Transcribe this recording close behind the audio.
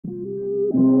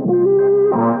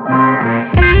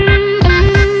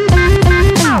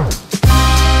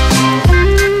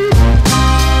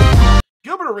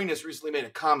Gilbert Arenas recently made a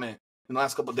comment in the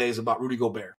last couple of days about Rudy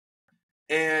Gobert.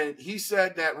 And he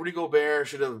said that Rudy Gobert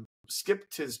should have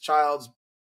skipped his child's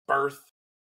birth,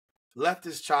 left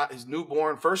his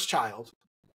newborn first child,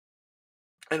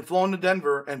 and flown to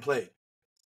Denver and played.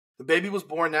 The baby was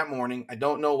born that morning. I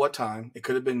don't know what time. It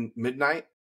could have been midnight.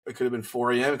 It could have been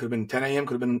 4 a.m. It could have been 10 a.m. It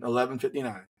could have been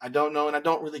 11:59. I don't know, and I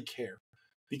don't really care.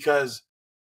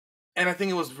 And I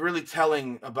think it was really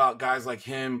telling about guys like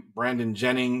him, Brandon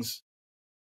Jennings,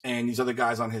 and these other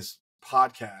guys on his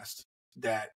podcast,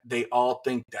 that they all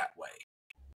think that way.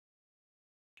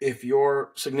 If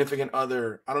your significant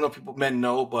other, I don't know if men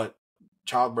know, but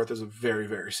childbirth is a very,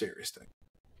 very serious thing.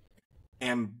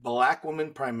 And black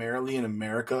women primarily in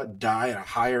America die at a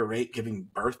higher rate giving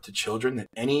birth to children than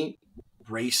any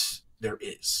race there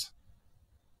is.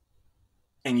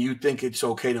 And you think it's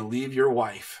okay to leave your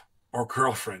wife or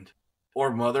girlfriend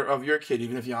or mother of your kid,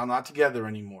 even if y'all not together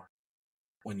anymore,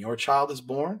 when your child is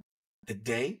born, that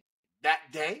day,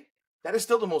 that is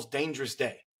still the most dangerous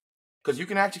day. Because you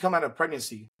can actually come out of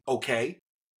pregnancy okay,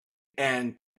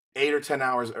 and 8 or 10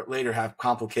 hours later have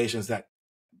complications that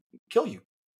kill you.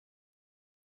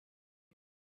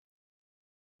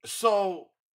 So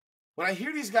when I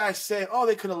hear these guys say, oh,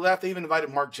 they could have left, they even invited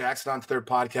Mark Jackson onto their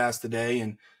podcast today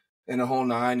and the whole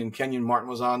nine, and Kenyon Martin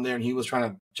was on there and he was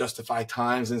trying to justify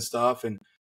times and stuff and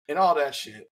all that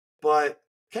shit. But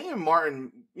Kenyon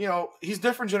Martin, he's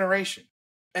different generation.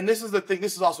 And this is the thing,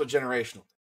 this is also a generational thing.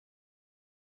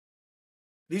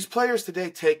 These players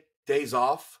today take days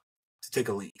off to take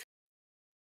a leak.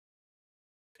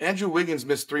 Andrew Wiggins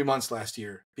missed 3 months last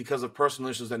year because of personal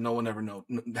issues that no one ever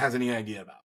has any idea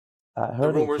about. I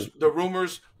heard the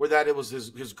rumors were that it was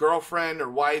his girlfriend or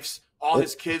wife's. All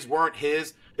his kids weren't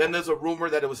his. Then there's a rumor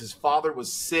that it was his father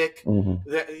was sick.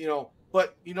 Mm-hmm.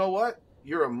 But you know what?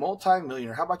 You're a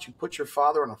multimillionaire. How about you put your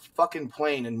father on a fucking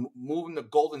plane and move him to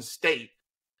Golden State,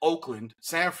 Oakland,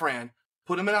 San Fran,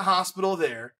 put him in a hospital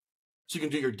there so you can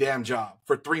do your damn job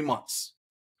for 3 months.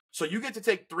 So you get to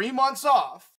take 3 months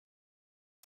off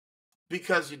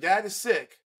because your dad is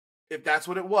sick, if that's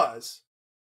what it was.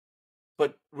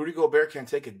 But Rudy Gobert can't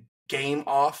take a game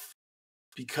off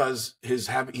because he's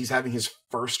having his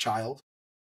first child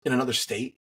in another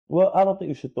state. Well, I don't think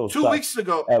you should throw 2 weeks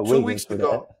ago.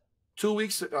 2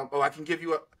 weeks ago. Oh, I can give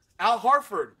you Al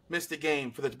Horford missed a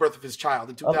game for the birth of his child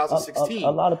in 2016. A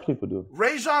lot of people do.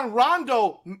 Rajon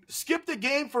Rondo skipped a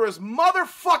game for his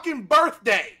motherfucking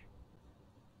birthday.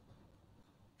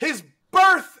 His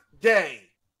birthday.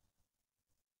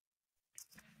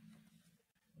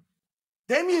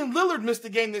 Damian Lillard missed a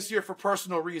game this year for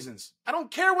personal reasons. I don't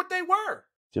care what they were.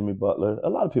 Jimmy Butler. A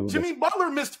lot of people. Jimmy Butler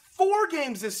missed 4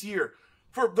 games this year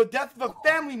for the death of a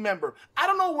family member. I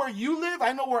don't know where you live.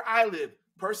 I know where I live.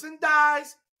 Person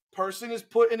dies. Person is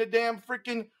put in a damn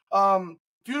freaking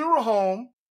funeral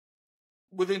home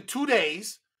within 2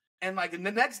 days. And like in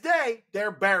the next day,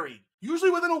 they're buried.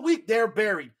 Usually within a week, they're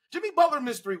buried. Jimmy Butler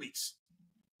missed 3 weeks.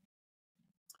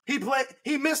 He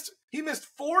missed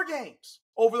 4 games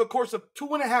over the course of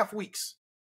 2.5 weeks.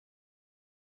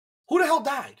 Who the hell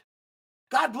died?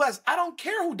 God bless. I don't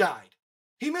care who died.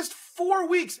 He missed 4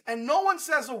 weeks and no one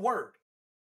says a word.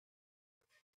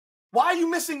 Why are you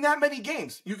missing that many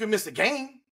games? You can miss a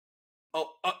game.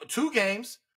 2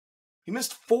 games. He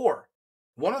missed 4.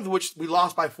 One of which we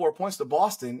lost by 4 points to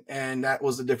Boston, and that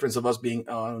was the difference of us being,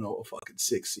 a fucking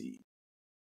 6 seed.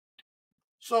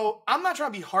 So I'm not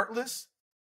trying to be heartless,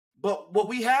 but what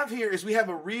we have here is we have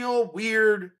a real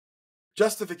weird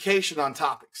justification on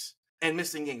topics and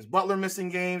missing games. Butler missing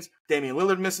games. Damian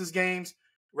Lillard misses games.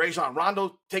 Rajon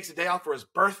Rondo takes a day off for his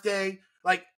birthday.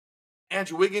 Like,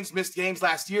 Andrew Wiggins missed games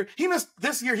last year. He missed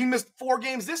 4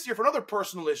 games this year for another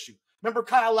personal issue. Remember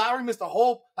Kyle Lowry missed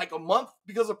a month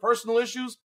because of personal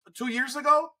issues 2 years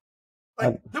ago?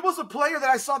 There was a player that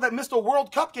I saw that missed a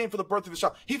World Cup game for the birth of his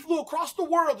child. He flew across the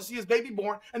world to see his baby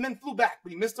born and then flew back,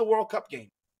 but he missed a World Cup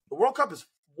game. The World Cup is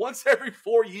once every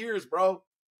 4 years, bro.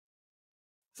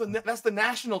 So that's the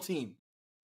national team.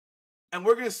 And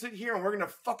we're going to sit here and we're going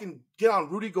to fucking get on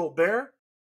Rudy Gobert?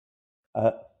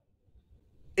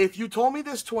 If you told me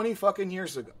this 20 fucking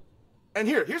years ago, and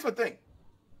here's the thing.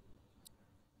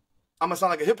 I'm going to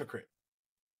sound like a hypocrite.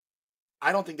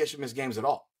 I don't think they should miss games at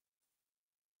all.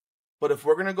 But if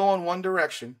we're going to go in one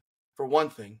direction, for one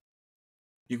thing,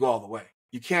 you go all the way.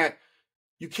 You can't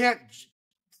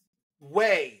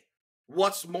weigh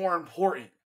what's more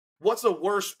important. What's a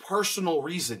worse personal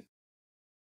reason?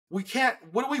 We can't.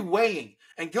 What are we weighing?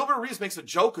 And Gilbert Arenas makes a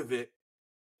joke of it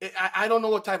I don't know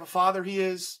what type of father he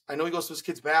is. I know he goes to his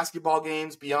kids' basketball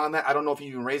games. Beyond that, I don't know if he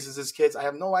even raises his kids. I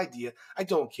have no idea. I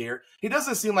don't care. He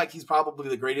doesn't seem like he's probably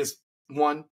the greatest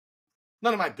one.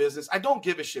 None of my business. I don't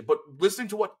give a shit. But listening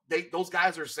to what those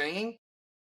guys are saying,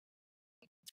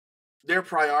 their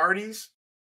priorities,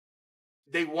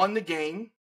 they won the game,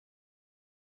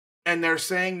 and they're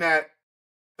saying that,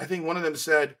 I think one of them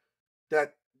said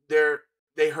that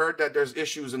they heard that there's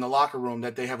issues in the locker room,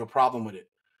 that they have a problem with it.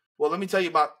 Well, let me tell you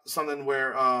about something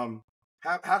where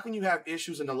how can you have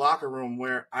issues in the locker room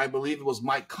where I believe it was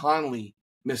Mike Conley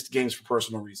missed games for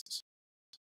personal reasons.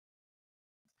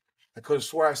 I could have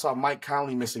swore I saw Mike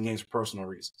Conley missing games for personal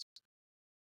reasons.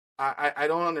 I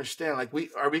don't understand. Like,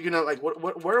 are we gonna, like,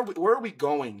 where are we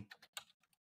going?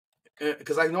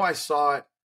 Because I know I saw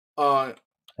it.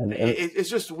 It's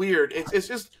just weird. It's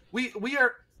just we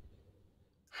are.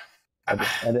 At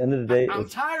the end of the day, I'm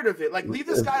tired of it. Like, leave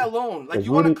this guy alone. Like,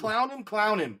 you Rudy, want to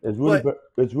clown him. It's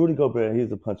Rudy Gobert.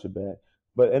 He's a punching bag.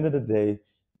 But at the end of the day,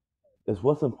 it's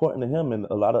what's important to him and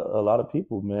a lot of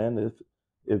people, man.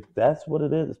 If that's what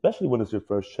it is, especially when it's your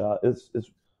first child, it's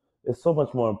so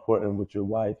much more important with your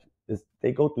wife.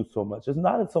 They go through so much. It's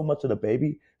not so much of the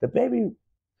baby. The baby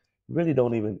really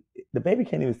the baby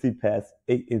can't even see past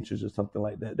 8 inches or something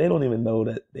like that. They don't even know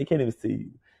that. They can't even see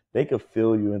you. They can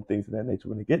feel you and things of that nature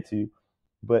when they get to you.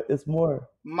 But it's more.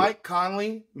 Mike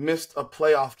Conley missed a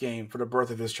playoff game for the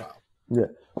birth of his child. Yeah.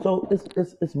 So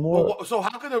it's more. Well, so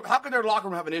how could their locker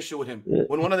room have an issue with him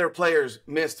when one of their players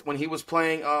missed when he was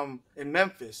playing in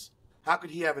Memphis? How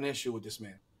could he have an issue with this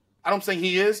man? I don't think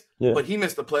he is, but he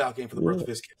missed the playoff game for the birth of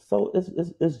his kid. So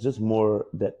it's just more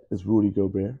that it's Rudy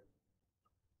Gobert.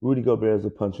 Rudy Gobert is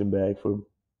a punching bag for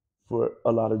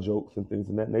a lot of jokes and things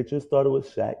of that nature. It started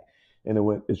with Shaq,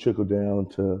 and it trickled down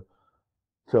to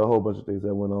a whole bunch of things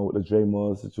that went on with the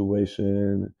Draymond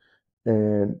situation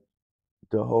and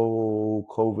the whole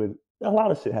COVID. A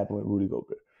lot of shit happened with Rudy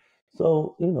Gobert.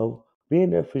 So, being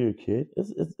there for your kid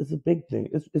is a big thing.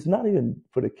 It's not even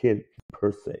for the kid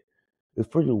per se. It's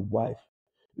for your wife,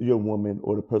 your woman,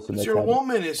 or the person that's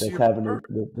having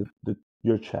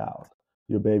your child,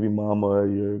 your baby mama,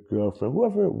 your girlfriend,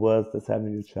 whoever it was that's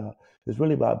having your child. It's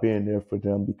really about being there for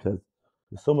them because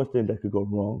there's so much thing that could go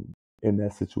wrong in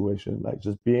that situation. Like,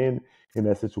 just being in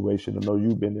that situation. I know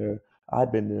you've been there.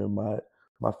 I've been there. My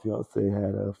fiance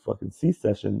had a fucking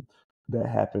C-section that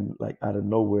happened like out of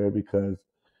nowhere because,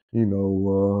 you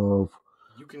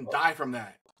can die from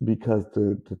that. Because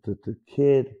the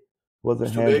kid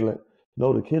wasn't handling.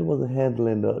 No, the kid wasn't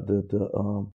handling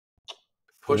the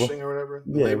pushing or whatever.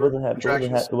 Yeah, it wasn't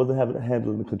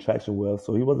handling the contraction well.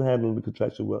 So he wasn't handling the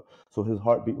contraction well. So his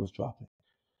heartbeat was dropping.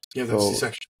 Yeah, that's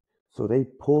C-section. So they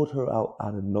pulled her out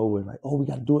of nowhere, like, oh, we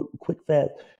got to do it quick,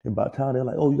 fast. And by the time they're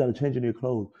like, oh, you got to change in your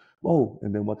clothes. Oh,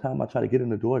 and then one time I tried to get in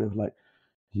the door, they was like,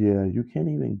 yeah, you can't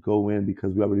even go in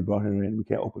because we already brought her in. We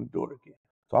can't open the door again.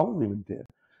 So I wasn't even there.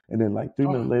 And then like 3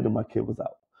 minutes later, my kid was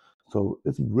out. So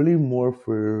it's really more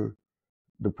for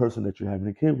the person that you're having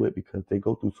a kid with because they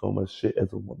go through so much shit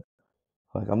as a woman.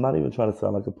 Like, I'm not even trying to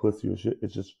sound like a pussy or shit.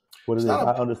 It's just what it is.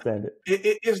 I understand it.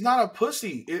 It's not a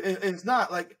pussy. It's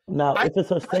not like. Now, if it's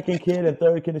her second kid and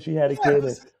third kid and she had a kid.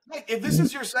 If this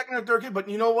is your second or third kid, but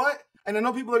you know what? And I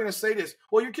know people are going to say this.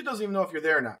 Well, your kid doesn't even know if you're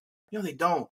there or not. They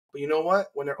don't. But you know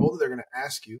what? When they're older, they're going to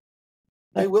ask you.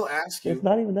 They will ask you. It's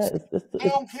not even that.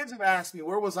 My own kids have asked me,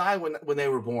 where was I when they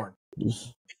were born?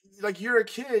 Like, you're a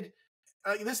kid.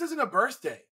 This isn't a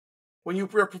birthday when you're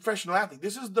a professional athlete.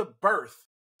 This is the birth.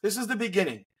 This is the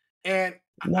beginning. And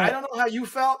I don't know how you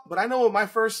felt, but I know with my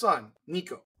first son,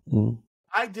 Nico,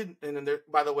 I didn't. And then,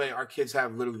 by the way, our kids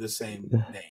have literally the same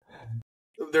name.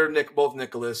 They're both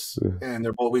Nicholas, and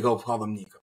we call them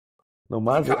Nico. No,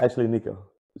 mine's actually Nico.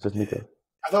 It's just Nico.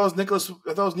 I thought it was Nicholas.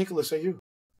 I thought it was Nicholas. Say you.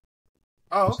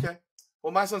 Oh, okay.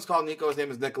 Well, my son's called Nico. His name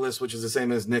is Nicholas, which is the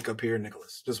same as Nick up here,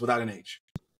 Nicholas, just without an H.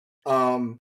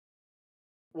 When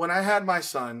I had my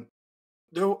son,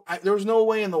 there was no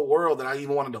way in the world that I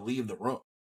even wanted to leave the room.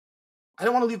 I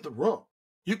didn't want to leave the room.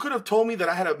 You could have told me that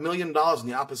I had $1 million in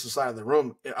the opposite side of the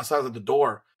room, outside of the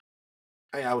door.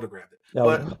 I would have grabbed it.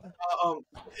 But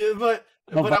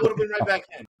I would have been right back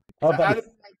in.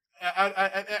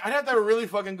 I'd have to have a really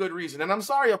fucking good reason. And I'm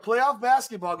sorry, a playoff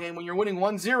basketball game when you're winning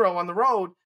 1-0 on the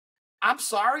road, I'm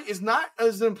sorry, is not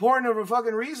as important of a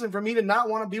fucking reason for me to not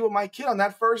want to be with my kid on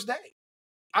that first day.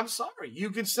 I'm sorry. You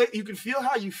can feel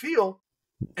how you feel,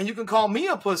 and you can call me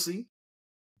a pussy.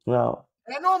 Well,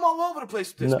 And I know I'm all over the place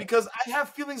with this No. because I have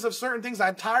feelings of certain things.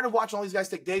 I'm tired of watching all these guys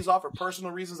take days off for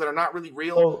personal reasons that are not really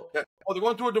real. So, Oh, they're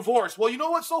going through a divorce. Well, you know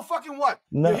what? So fucking what?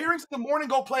 No. Your hearings in the morning,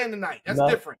 go play in the night. That's now,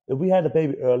 different. if we had a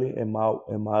baby early and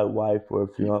my wife or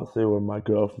fiance or my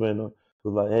girlfriend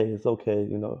was like, hey, it's okay,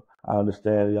 you know, I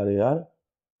understand, yada yada.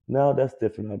 Now that's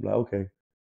different. I'm like, okay,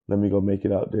 let me go make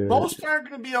it out there. Most aren't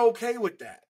going to be okay with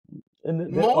that.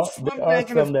 And Most there are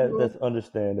making a some that's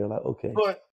understand. They're like, okay,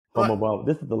 but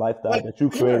this is the lifestyle like, that you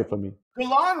created for me.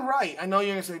 DeLon Wright, I know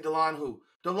you're going to say DeLon who?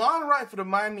 DeLon Wright for the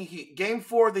Miami Heat, Game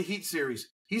 4 of the Heat series.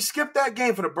 He skipped that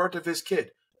game for the birth of his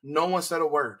kid. No one said a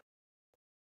word.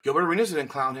 Gilbert Arenas didn't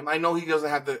clown him. I know he doesn't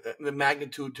have the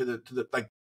magnitude to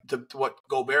what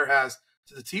Gobert has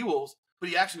to the T-Wolves, but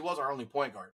he actually was our only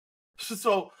point guard.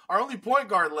 So our only point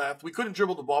guard left. We couldn't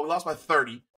dribble the ball. We lost by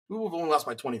 30. We would have only lost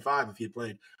by 25 if he had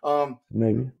played.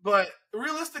 Maybe. But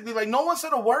realistically, like, no one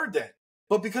said a word then.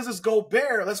 But because it's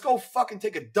Gobert, let's go fucking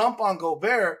take a dump on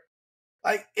Gobert.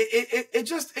 Like,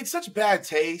 it's such bad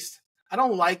taste. I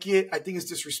don't like it. I think it's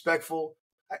disrespectful.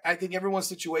 I think everyone's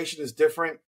situation is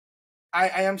different. I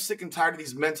am sick and tired of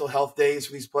these mental health days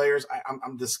for these players.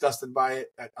 I'm disgusted by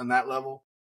it on that level.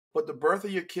 But the birth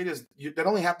of your kid that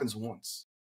only happens once.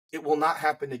 It will not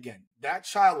happen again. That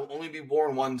child will only be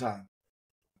born one time.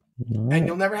 Right. And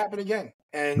you'll never happen again.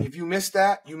 And if you miss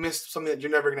that, you missed something that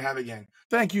you're never going to have again.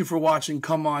 Thank you for watching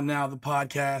Come On Now, the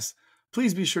podcast.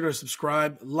 Please be sure to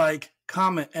subscribe, like,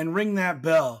 comment, and ring that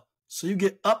bell so you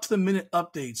get up-to-the-minute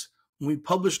updates when we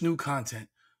publish new content.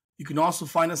 You can also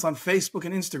find us on Facebook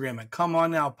and Instagram at Come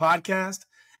On Now Podcast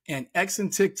and X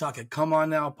and TikTok at Come On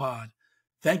Now Pod.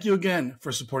 Thank you again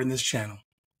for supporting this channel.